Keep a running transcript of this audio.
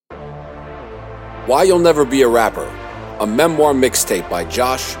Why You'll Never Be a Rapper, a memoir mixtape by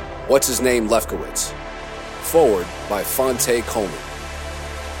Josh, what's-his-name, Lefkowitz. Forward by Phonte Coleman.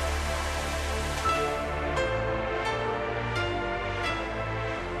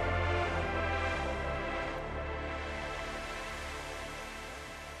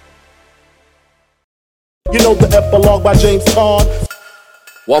 You know the epilogue by James Todd.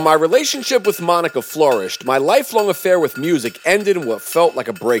 While my relationship with Monica flourished, my lifelong affair with music ended in what felt like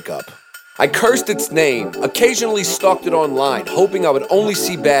a breakup. I cursed its name, occasionally stalked it online, hoping I would only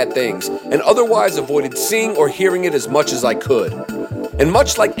see bad things, and otherwise avoided seeing or hearing it as much as I could. And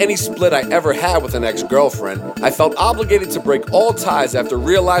much like any split I ever had with an ex-girlfriend, I felt obligated to break all ties after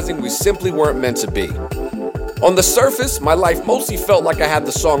realizing we simply weren't meant to be. On the surface, my life mostly felt like I had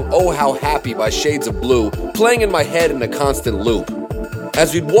the song Oh How Happy by Shades of Blue playing in my head in a constant loop.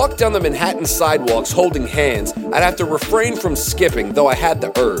 As we'd walk down the Manhattan sidewalks holding hands, I'd have to refrain from skipping, though I had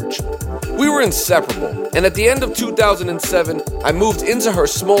the urge. We were inseparable, and at the end of 2007, I moved into her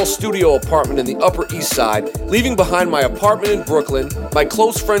small studio apartment in the Upper East Side, leaving behind my apartment in Brooklyn, my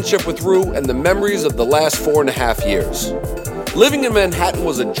close friendship with Rue, and the memories of the last 4.5 years. Living in Manhattan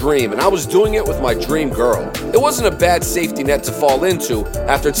was a dream, and I was doing it with my dream girl. It wasn't a bad safety net to fall into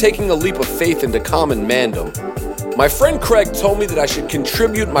after taking a leap of faith into common mandom. My friend Craig told me that I should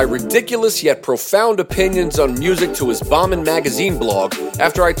contribute my ridiculous yet profound opinions on music to his Bomb Magazine blog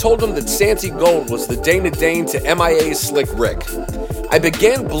after I told him that Santi Gold was the Dana Dane to MIA's Slick Rick. I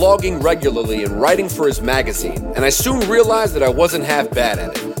began blogging regularly and writing for his magazine, and I soon realized that I wasn't half bad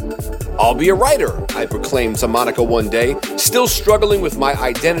at it. I'll be a writer, I proclaimed to Monica one day, still struggling with my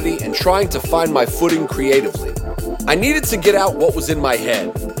identity and trying to find my footing creatively. I needed to get out what was in my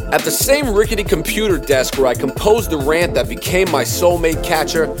head. At the same rickety computer desk where I composed the rant that became my soulmate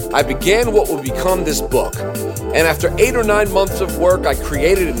catcher, I began what would become this book. And after 8 or 9 months of work, I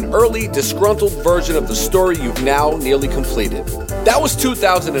created an early, disgruntled version of the story you've now nearly completed. That was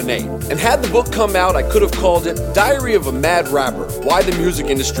 2008, and had the book come out, I could have called it Diary of a Mad Rapper, Why the Music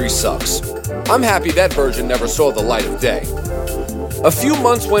Industry Sucks. I'm happy that version never saw the light of day. A few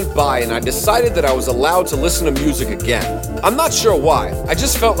months went by and I decided that I was allowed to listen to music again. I'm not sure why, I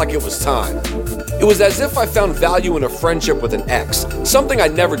just felt like it was time. It was as if I found value in a friendship with an ex, something I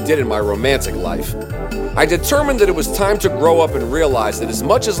never did in my romantic life. I determined that it was time to grow up and realize that as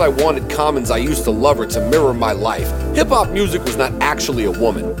much as I wanted Common's I Used to Love Her to mirror my life, hip-hop music was not actually a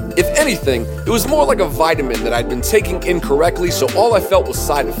woman. If anything, it was more like a vitamin that I'd been taking incorrectly, so all I felt was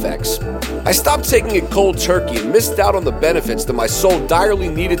side effects. I stopped taking it cold turkey and missed out on the benefits that my soul direly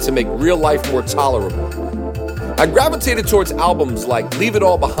needed to make real life more tolerable. I gravitated towards albums like Leave It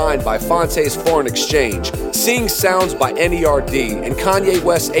All Behind by Phonte's Foreign Exchange, Seeing Sounds by NERD, and Kanye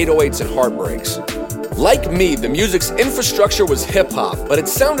West's 808s and Heartbreaks. Like me, the music's infrastructure was hip-hop, but it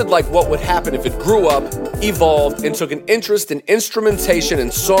sounded like what would happen if it grew up, evolved, and took an interest in instrumentation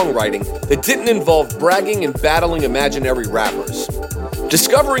and songwriting that didn't involve bragging and battling imaginary rappers.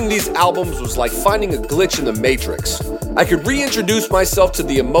 Discovering these albums was like finding a glitch in the Matrix. I could reintroduce myself to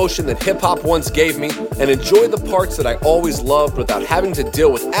the emotion that hip-hop once gave me and enjoy the parts that I always loved without having to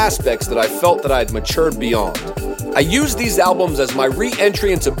deal with aspects that I felt that I had matured beyond. I used these albums as my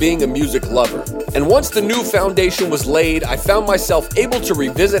re-entry into being a music lover, and once the new foundation was laid, I found myself able to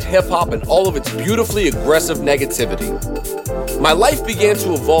revisit hip-hop and all of its beautifully aggressive negativity. My life began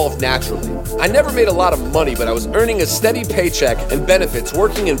to evolve naturally. I never made a lot of money, but I was earning a steady paycheck and benefits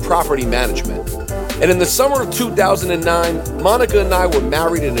working in property management. And in the summer of 2009, Monica and I were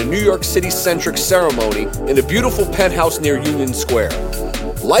married in a New York City-centric ceremony in a beautiful penthouse near Union Square.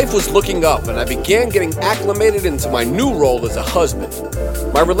 Life was looking up, and I began getting acclimated into my new role as a husband.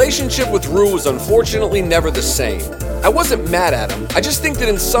 My relationship with Rue was unfortunately never the same. I wasn't mad at him, I just think that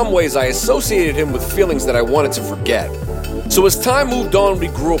in some ways I associated him with feelings that I wanted to forget. So as time moved on, we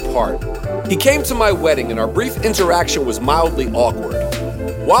grew apart. He came to my wedding, and our brief interaction was mildly awkward.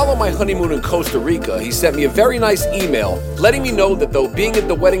 While on my honeymoon in Costa Rica, he sent me a very nice email letting me know that though being at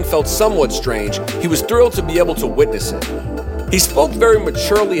the wedding felt somewhat strange, he was thrilled to be able to witness it. He spoke very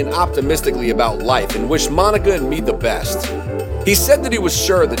maturely and optimistically about life and wished Monica and me the best. He said that he was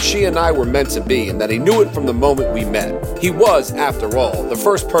sure that she and I were meant to be and that he knew it from the moment we met. He was, after all, the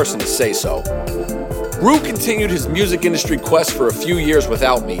first person to say so. Rue continued his music industry quest for a few years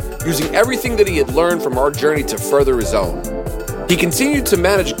without me, using everything that he had learned from our journey to further his own. He continued to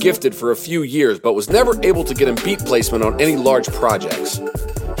manage Gifted for a few years, but was never able to get him beat placement on any large projects.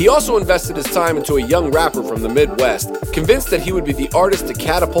 He also invested his time into a young rapper from the Midwest, convinced that he would be the artist to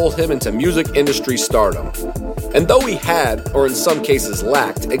catapult him into music industry stardom. And though he had, or in some cases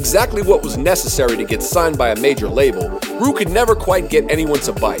lacked, exactly what was necessary to get signed by a major label, Rue could never quite get anyone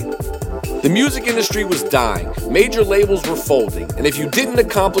to bite. The music industry was dying, major labels were folding, and if you didn't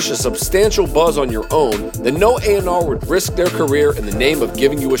accomplish a substantial buzz on your own, then no A&R would risk their career in the name of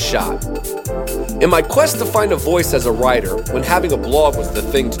giving you a shot. In my quest to find a voice as a writer, when having a blog was the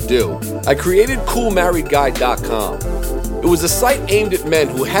thing to do, I created CoolMarriedGuy.com. It was a site aimed at men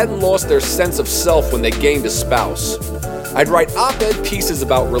who hadn't lost their sense of self when they gained a spouse. I'd write op-ed pieces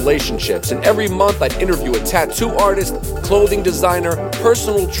about relationships, and every month I'd interview a tattoo artist, clothing designer,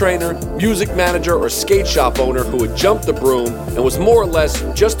 personal trainer, music manager, or skate shop owner who had jumped the broom and was more or less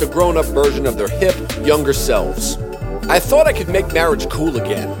just a grown-up version of their hip, younger selves. I thought I could make marriage cool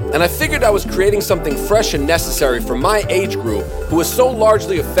again, and I figured I was creating something fresh and necessary for my age group who was so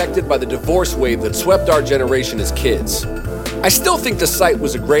largely affected by the divorce wave that swept our generation as kids. I still think the site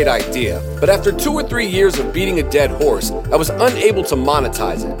was a great idea, but after 2 or 3 years of beating a dead horse, I was unable to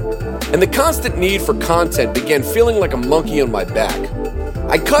monetize it. And the constant need for content began feeling like a monkey on my back.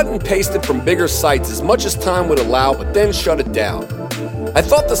 I cut and pasted from bigger sites as much as time would allow, but then shut it down. I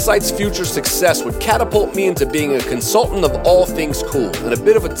thought the site's future success would catapult me into being a consultant of all things cool and a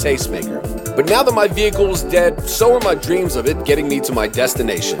bit of a tastemaker. But now that my vehicle is dead, so are my dreams of it getting me to my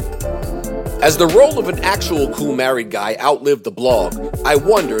destination. As the role of an actual cool married guy outlived the blog, I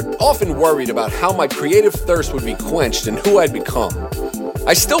wondered, often worried about how my creative thirst would be quenched and who I'd become.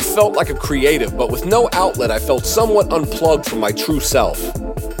 I still felt like a creative, but with no outlet, I felt somewhat unplugged from my true self.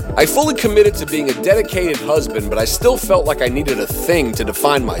 I fully committed to being a dedicated husband, but I still felt like I needed a thing to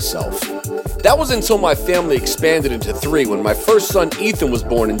define myself. That was until my family expanded into 3 when my first son Ethan was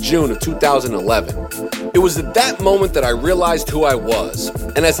born in June of 2011. It was at that moment that I realized who I was.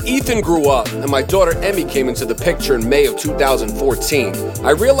 And as Ethan grew up and my daughter Emmy came into the picture in May of 2014,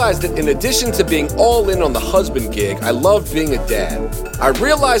 I realized that in addition to being all in on the husband gig, I loved being a dad. I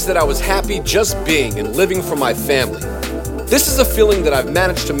realized that I was happy just being and living for my family. This is a feeling that I've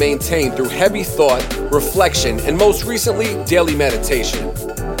managed to maintain through heavy thought, reflection, and most recently, daily meditation.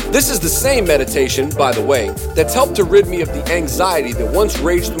 This is the same meditation, by the way, that's helped to rid me of the anxiety that once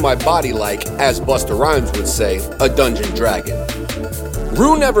raged through my body like, as Busta Rhymes would say, a dungeon dragon.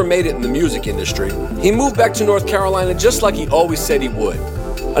 Rue never made it in the music industry. He moved back to North Carolina just like he always said he would.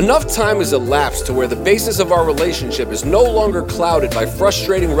 Enough time has elapsed to where the basis of our relationship is no longer clouded by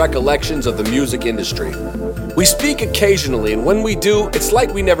frustrating recollections of the music industry. We speak occasionally, and when we do, it's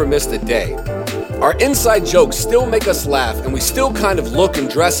like we never missed a day. Our inside jokes still make us laugh, and we still kind of look and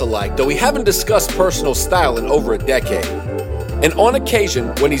dress alike, though we haven't discussed personal style in over a decade. And on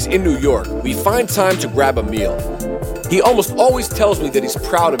occasion, when he's in New York, we find time to grab a meal. He almost always tells me that he's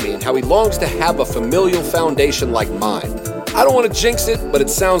proud of me and how he longs to have a familial foundation like mine. I don't want to jinx it, but it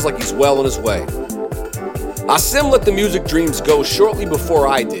sounds like he's well on his way. Asim let the music dreams go shortly before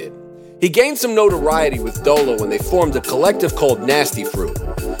I did. He gained some notoriety with Dolo when they formed a collective called Nasty Fruit.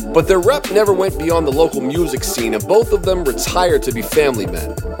 But their rep never went beyond the local music scene, and both of them retired to be family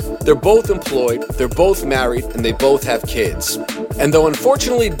men. They're both employed, they're both married, and they both have kids. And though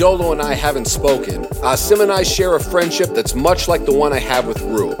unfortunately Dolo and I haven't spoken, Asim and I share a friendship that's much like the one I have with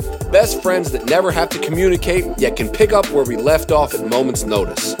Rue. Best friends that never have to communicate, yet can pick up where we left off at moment's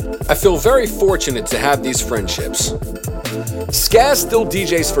notice. I feel very fortunate to have these friendships. Skaz still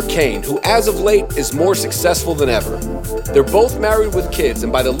DJs for Kane, who as of late is more successful than ever. They're both married with kids,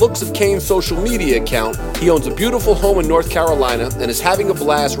 and by the looks of Kane's social media account, he owns a beautiful home in North Carolina and is having a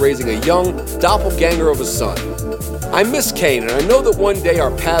blast raising a young doppelganger of a son. I miss Kane, and I know that one day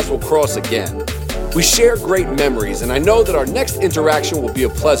our paths will cross again. We share great memories, and I know that our next interaction will be a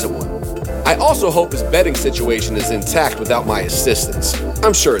pleasant one. I also hope his betting situation is intact without my assistance.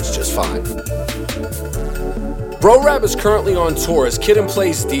 I'm sure it's just fine. Bro Rap is currently on tour as Kid and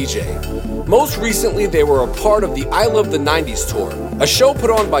Play's DJ. Most recently, they were a part of the I Love the 90s tour, a show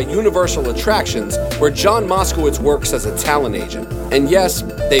put on by Universal Attractions where John Moskowitz works as a talent agent. And yes,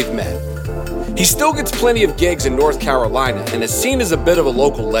 they've met. He still gets plenty of gigs in North Carolina and is seen as a bit of a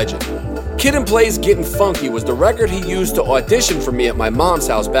local legend. Kid and Play's Getting Funky was the record he used to audition for me at my mom's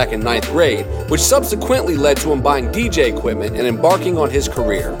house back in 9th grade, which subsequently led to him buying DJ equipment and embarking on his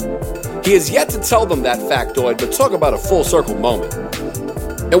career. He has yet to tell them that factoid, but talk about a full circle moment.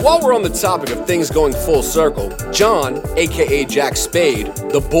 And while we're on the topic of things going full circle, John, aka Jack Spade,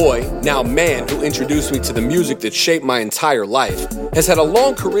 the boy, now man who introduced me to the music that shaped my entire life, has had a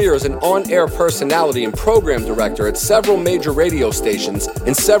long career as an on-air personality and program director at several major radio stations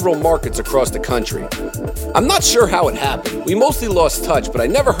in several markets across the country. I'm not sure how it happened. We mostly lost touch, but I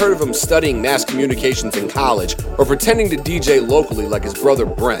never heard of him studying mass communications in college or pretending to DJ locally like his brother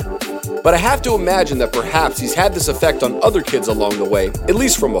Brent. But I have to imagine that perhaps he's had this effect on other kids along the way, at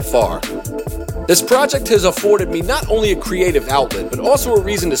least from afar. This project has afforded me not only a creative outlet, but also a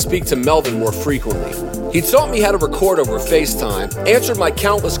reason to speak to Melvin more frequently. He taught me how to record over FaceTime, answered my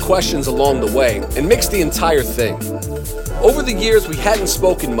countless questions along the way, and mixed the entire thing. Over the years, we hadn't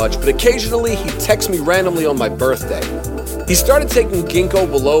spoken much, but occasionally he'd text me randomly on my birthday. He started taking ginkgo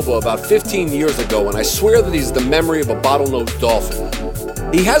biloba about 15 years ago, and I swear that he's the memory of a bottlenose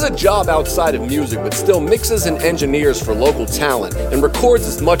dolphin. He has a job outside of music, but still mixes and engineers for local talent and records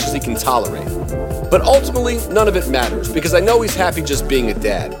as much as he can tolerate. But ultimately, none of it matters, because I know he's happy just being a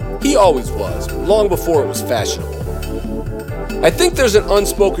dad. He always was, long before it was fashionable. I think there's an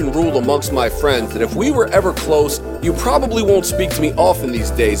unspoken rule amongst my friends that if we were ever close, you probably won't speak to me often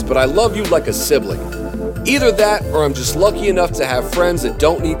these days, but I love you like a sibling. Either that, or I'm just lucky enough to have friends that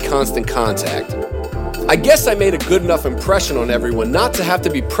don't need constant contact. I guess I made a good enough impression on everyone not to have to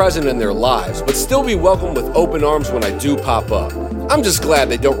be present in their lives, but still be welcomed with open arms when I do pop up. I'm just glad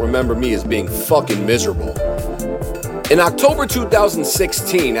they don't remember me as being fucking miserable. In October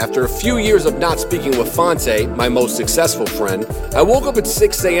 2016, after a few years of not speaking with Phonte, my most successful friend, I woke up at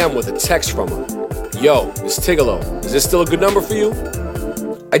 6 a.m. with a text from him. Yo, it's Tigolo. Is this still a good number for you?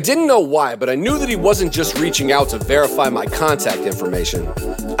 I didn't know why, but I knew that he wasn't just reaching out to verify my contact information.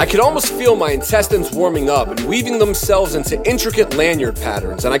 I could almost feel my intestines warming up and weaving themselves into intricate lanyard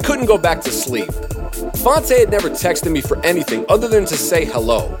patterns, and I couldn't go back to sleep. Phonte had never texted me for anything other than to say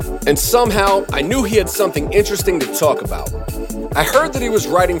hello, and somehow I knew he had something interesting to talk about. I heard that he was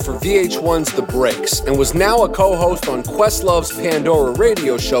writing for VH1's The Breaks and was now a co-host on Questlove's Pandora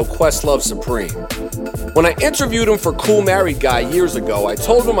radio show Questlove Supreme. When I interviewed him for Cool Married Guy years ago, I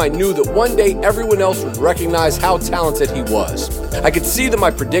told him I knew that one day everyone else would recognize how talented he was. I could see that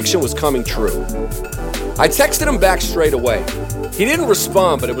my prediction was coming true. I texted him back straight away. He didn't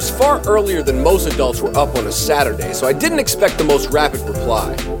respond, but it was far earlier than most adults were up on a Saturday, so I didn't expect the most rapid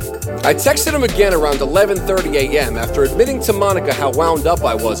reply. I texted him again around 11:30 a.m. after admitting to Monica how wound up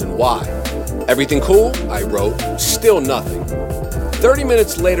I was and why. Everything cool? I wrote. Still nothing. 30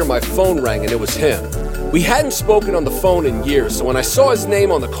 minutes later, my phone rang and it was him. We hadn't spoken on the phone in years, so when I saw his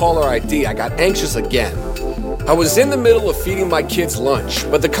name on the caller ID, I got anxious again. I was in the middle of feeding my kids lunch,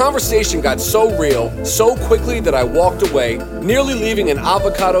 but the conversation got so real, so quickly that I walked away, nearly leaving an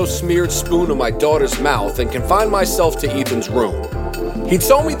avocado-smeared spoon in my daughter's mouth and confined myself to Ethan's room. He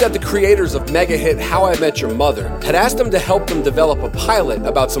told me that the creators of mega hit How I Met Your Mother had asked him to help them develop a pilot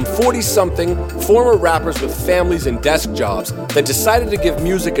about some 40-something former rappers with families and desk jobs that decided to give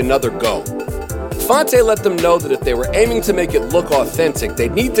music another go. Phonte let them know that if they were aiming to make it look authentic,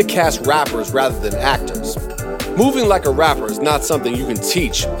 they'd need to cast rappers rather than actors. Moving like a rapper is not something you can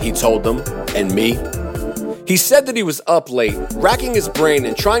teach, he told them, and me. He said that he was up late, racking his brain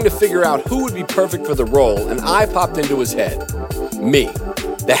and trying to figure out who would be perfect for the role, and I popped into his head. Me.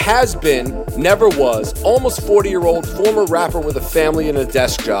 The has-been, never was, almost 40-year-old former rapper with a family and a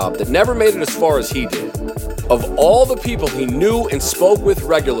desk job that never made it as far as he did. Of all the people he knew and spoke with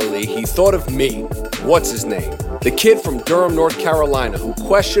regularly, he thought of me. What's his name? The kid from Durham, North Carolina, who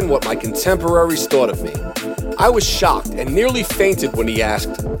questioned what my contemporaries thought of me. I was shocked and nearly fainted when he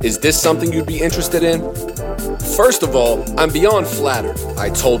asked, "Is this something you'd be interested in?" First of all, I'm beyond flattered, I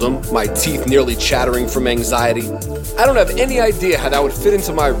told him, my teeth nearly chattering from anxiety. I don't have any idea how that would fit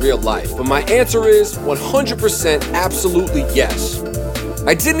into my real life, but my answer is 100% absolutely yes.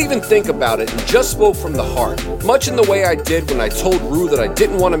 I didn't even think about it and just spoke from the heart, much in the way I did when I told Rue that I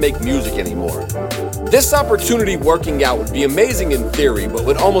didn't want to make music anymore. This opportunity working out would be amazing in theory, but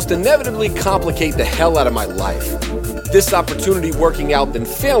would almost inevitably complicate the hell out of my life. This opportunity working out then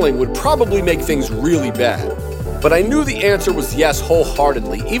failing would probably make things really bad. But I knew the answer was yes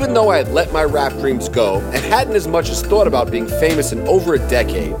wholeheartedly, even though I had let my rap dreams go and hadn't as much as thought about being famous in over a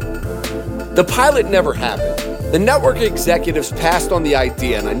decade. The pilot never happened. The network executives passed on the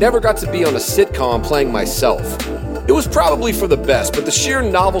idea and I never got to be on a sitcom playing myself. It was probably for the best, but the sheer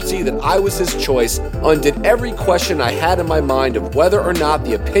novelty that I was his choice undid every question I had in my mind of whether or not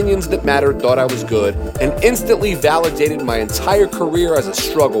the opinions that mattered thought I was good, and instantly validated my entire career as a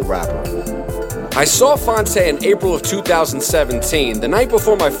struggle rapper. I saw Phonte in April of 2017, the night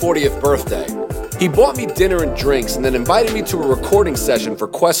before my 40th birthday. He bought me dinner and drinks and then invited me to a recording session for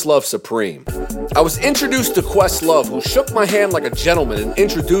Questlove Supreme. I was introduced to Questlove, who shook my hand like a gentleman and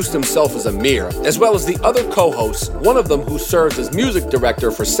introduced himself as Amir, as well as the other co-hosts, one of them who serves as music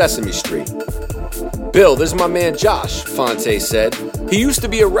director for Sesame Street. "Bill, this is my man Josh," Phonte said. "He used to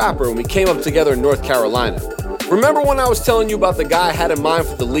be a rapper when we came up together in North Carolina. Remember when I was telling you about the guy I had in mind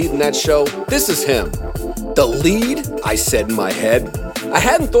for the lead in that show? This is him." "The lead?" I said in my head. I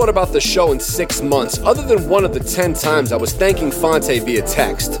hadn't thought about the show in 6 months, other than one of the 10 times I was thanking Phonte via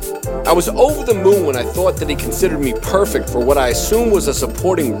text. I was over the moon when I thought that he considered me perfect for what I assumed was a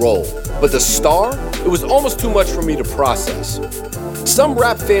supporting role, but the star? It was almost too much for me to process. Some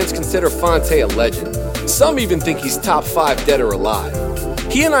rap fans consider Phonte a legend. Some even think he's top 5 dead or alive.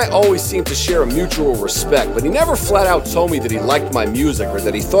 He and I always seemed to share a mutual respect, but he never flat out told me that he liked my music or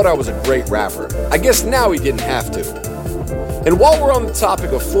that he thought I was a great rapper. I guess now he didn't have to. And while we're on the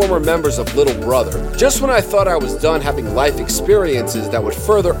topic of former members of Little Brother, just when I thought I was done having life experiences that would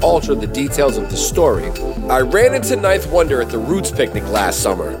further alter the details of the story, I ran into Ninth Wonder at the Roots picnic last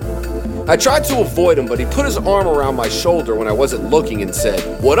summer. I tried to avoid him, but he put his arm around my shoulder when I wasn't looking and said,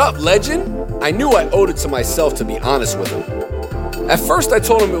 "What up, legend?" I knew I owed it to myself to be honest with him. At first I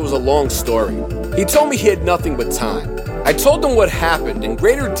told him it was a long story. He told me he had nothing but time. I told him what happened in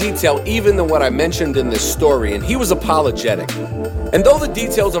greater detail even than what I mentioned in this story, and he was apologetic. And though the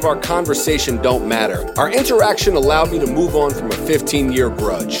details of our conversation don't matter, our interaction allowed me to move on from a 15-year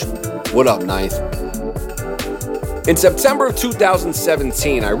grudge. What up, Ninth? In September of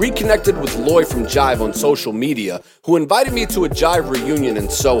 2017, I reconnected with Lloyd from Jive on social media, who invited me to a Jive reunion in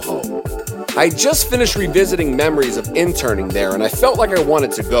Soho. I had just finished revisiting memories of interning there, and I felt like I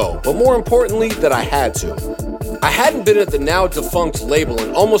wanted to go, but more importantly, that I had to. I hadn't been at the now-defunct label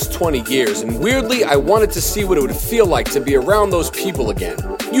in almost 20 years, and weirdly, I wanted to see what it would feel like to be around those people again.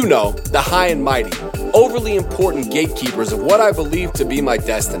 You know, the high and mighty, overly important gatekeepers of what I believed to be my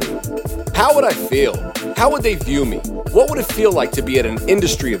destiny. How would I feel? How would they view me? What would it feel like to be at an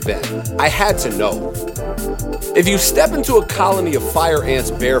industry event? I had to know. If you step into a colony of fire ants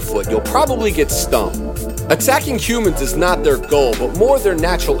barefoot, you'll probably get stung. Attacking humans is not their goal, but more their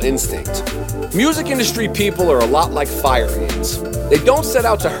natural instinct. Music industry people are a lot like fire ants. They don't set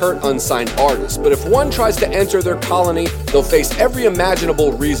out to hurt unsigned artists, but if one tries to enter their colony, they'll face every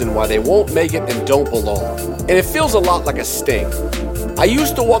imaginable reason why they won't make it and don't belong. And it feels a lot like a sting. I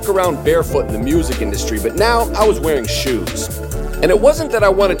used to walk around barefoot in the music industry, but now I was wearing shoes. And it wasn't that I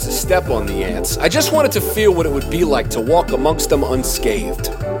wanted to step on the ants, I just wanted to feel what it would be like to walk amongst them unscathed.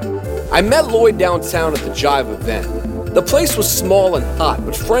 I met Lloyd downtown at the Jive event. The place was small and hot,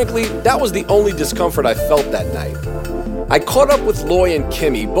 but frankly, that was the only discomfort I felt that night. I caught up with Lloyd and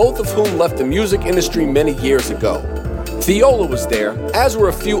Kimmy, both of whom left the music industry many years ago. Theola was there, as were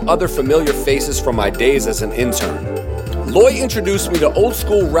a few other familiar faces from my days as an intern. Lloyd introduced me to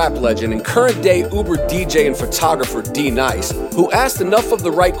old-school rap legend and current-day Uber DJ and photographer D Nice, who asked enough of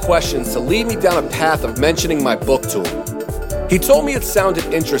the right questions to lead me down a path of mentioning my book to him. He told me it sounded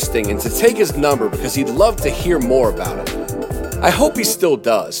interesting and to take his number because he'd love to hear more about it. I hope he still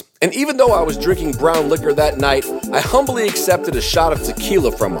does, and even though I was drinking brown liquor that night, I humbly accepted a shot of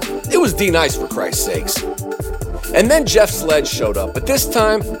tequila from him. It was D Nice, for Christ's sakes. And then Jeff Sledge showed up, but this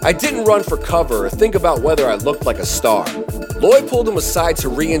time, I didn't run for cover or think about whether I looked like a star. Lloyd pulled him aside to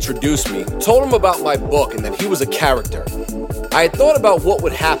reintroduce me, told him about my book and that he was a character. I had thought about what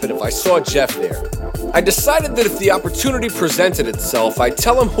would happen if I saw Jeff there. I decided that if the opportunity presented itself, I'd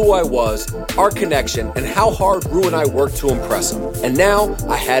tell him who I was, our connection, and how hard Rue and I worked to impress him. And now,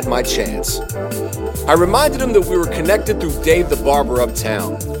 I had my chance. I reminded him that we were connected through Dave the Barber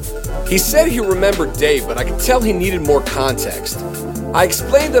uptown. He said he remembered Dave, but I could tell he needed more context. I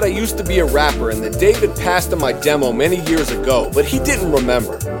explained that I used to be a rapper and that Dave had passed him my demo many years ago, but he didn't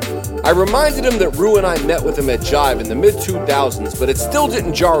remember. I reminded him that Rue and I met with him at Jive in the mid-2000s, but it still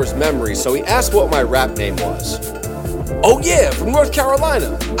didn't jar his memory, so he asked what my rap name was. "Oh yeah, from North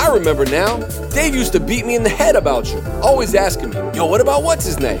Carolina. I remember now. Dave used to beat me in the head about you, always asking me, 'Yo, what about what's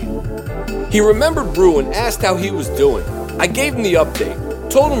his name?'" He remembered Rue and asked how he was doing. I gave him the update,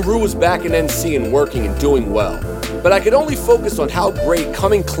 told him Rue was back in NC and working and doing well. But I could only focus on how great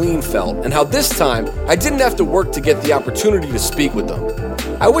Coming Clean felt and how this time I didn't have to work to get the opportunity to speak with them.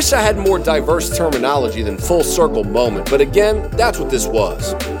 I wish I had more diverse terminology than full circle moment, but again, that's what this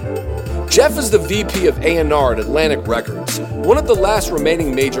was. Jeff is the VP of A&R at Atlantic Records, one of the last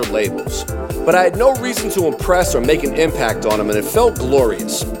remaining major labels. But I had no reason to impress or make an impact on him, and it felt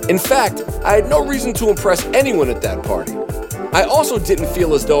glorious. In fact, I had no reason to impress anyone at that party. I also didn't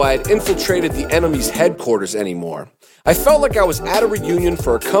feel as though I had infiltrated the enemy's headquarters anymore. I felt like I was at a reunion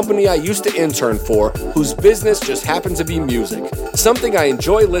for a company I used to intern for, whose business just happened to be music, something I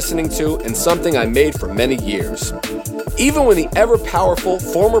enjoy listening to and something I made for many years. Even when the ever-powerful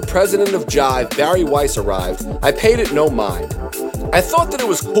former president of Jive, Barry Weiss, arrived, I paid it no mind. I thought that it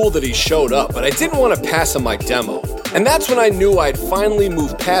was cool that he showed up, but I didn't want to pass him my demo. And that's when I knew I had finally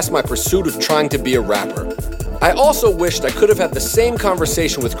moved past my pursuit of trying to be a rapper. I also wished I could have had the same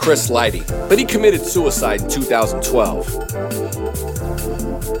conversation with Chris Lighty, but he committed suicide in 2012.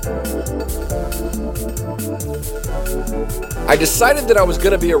 I decided that I was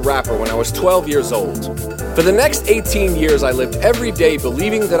going to be a rapper when I was 12 years old. For the next 18 years, I lived every day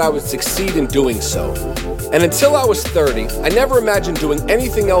believing that I would succeed in doing so. And until I was 30, I never imagined doing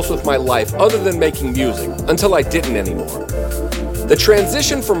anything else with my life other than making music, until I didn't anymore. The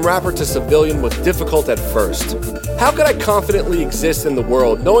transition from rapper to civilian was difficult at first. How could I confidently exist in the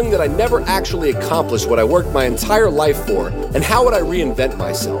world knowing that I never actually accomplished what I worked my entire life for, and how would I reinvent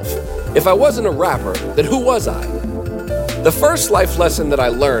myself? If I wasn't a rapper, then who was I? The first life lesson that I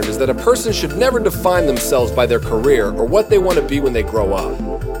learned is that a person should never define themselves by their career or what they want to be when they grow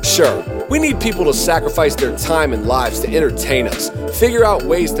up. Sure, we need people to sacrifice their time and lives to entertain us, figure out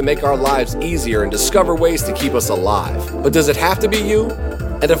ways to make our lives easier, and discover ways to keep us alive. But does it have to be you?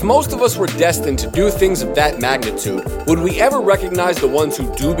 And if most of us were destined to do things of that magnitude, would we ever recognize the ones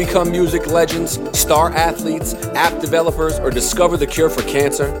who do become music legends, star athletes, app developers, or discover the cure for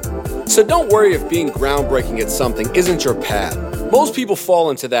cancer? So don't worry if being groundbreaking at something isn't your path. Most people fall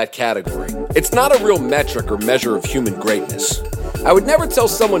into that category. It's not a real metric or measure of human greatness. I would never tell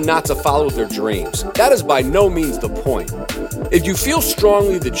someone not to follow their dreams. That is by no means the point. If you feel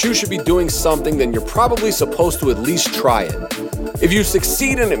strongly that you should be doing something, then you're probably supposed to at least try it. If you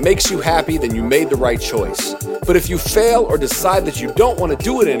succeed and it makes you happy, then you made the right choice. But if you fail or decide that you don't want to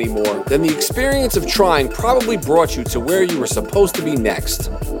do it anymore, then the experience of trying probably brought you to where you were supposed to be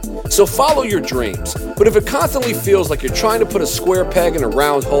next. So follow your dreams, but if it constantly feels like you're trying to put a square peg in a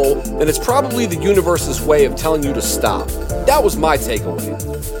round hole, then it's probably the universe's way of telling you to stop. That was my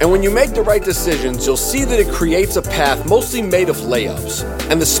takeaway. And when you make the right decisions, you'll see that it creates a path mostly made of layups,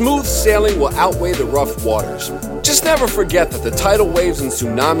 and the smooth sailing will outweigh the rough waters. Just never forget that the tidal waves and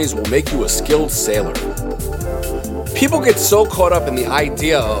tsunamis will make you a skilled sailor. People get so caught up in the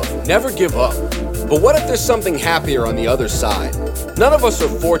idea of never give up. But what if there's something happier on the other side? None of us are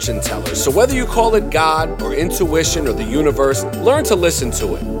fortune tellers, so whether you call it God or intuition or the universe, learn to listen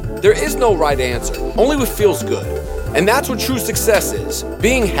to it. There is no right answer, only what feels good. And that's what true success is,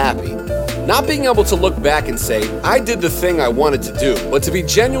 being happy. Not being able to look back and say, I did the thing I wanted to do, but to be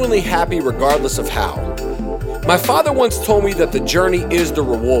genuinely happy regardless of how. My father once told me that the journey is the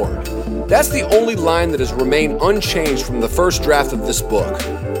reward. That's the only line that has remained unchanged from the first draft of this book.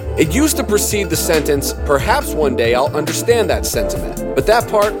 It used to precede the sentence, perhaps one day I'll understand that sentiment, but that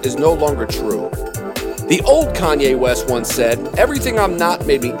part is no longer true. The old Kanye West once said, everything I'm not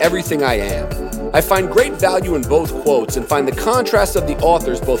made me everything I am. I find great value in both quotes and find the contrast of the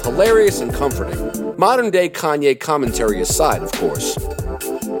authors both hilarious and comforting. Modern day Kanye commentary aside, of course.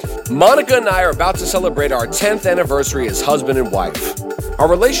 Monica and I are about to celebrate our 10th anniversary as husband and wife. Our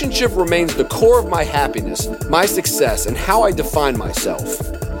relationship remains the core of my happiness, my success, and how I define myself.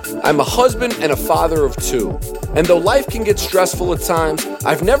 I'm a husband and a father of two, and though life can get stressful at times,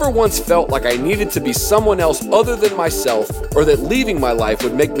 I've never once felt like I needed to be someone else other than myself or that leaving my life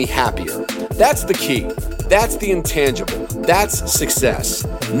would make me happier. That's the key. That's the intangible. That's success.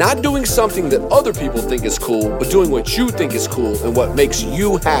 Not doing something that other people think is cool, but doing what you think is cool and what makes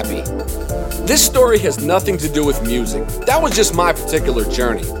you happy. This story has nothing to do with music. That was just my particular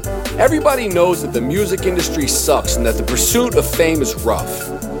journey. Everybody knows that the music industry sucks and that the pursuit of fame is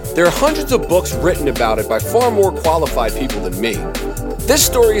rough. There are hundreds of books written about it by far more qualified people than me. This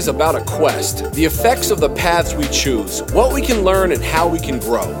story is about a quest, the effects of the paths we choose, what we can learn and how we can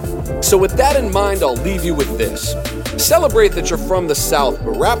grow. So with that in mind, I'll leave you with this. Celebrate that you're from the South,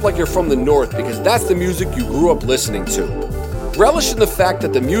 but rap like you're from the North because that's the music you grew up listening to. Relish in the fact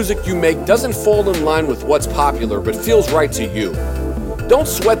that the music you make doesn't fall in line with what's popular but feels right to you. Don't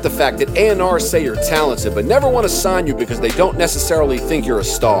sweat the fact that A&Rs say you're talented but never want to sign you because they don't necessarily think you're a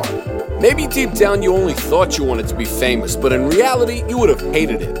star. Maybe deep down you only thought you wanted to be famous, but in reality you would have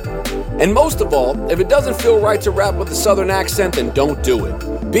hated it. And most of all, if it doesn't feel right to rap with a Southern accent, then don't do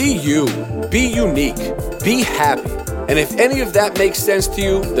it. Be you, be unique, be happy. And if any of that makes sense to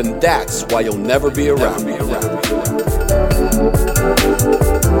you, then that's why you'll never be a rapper.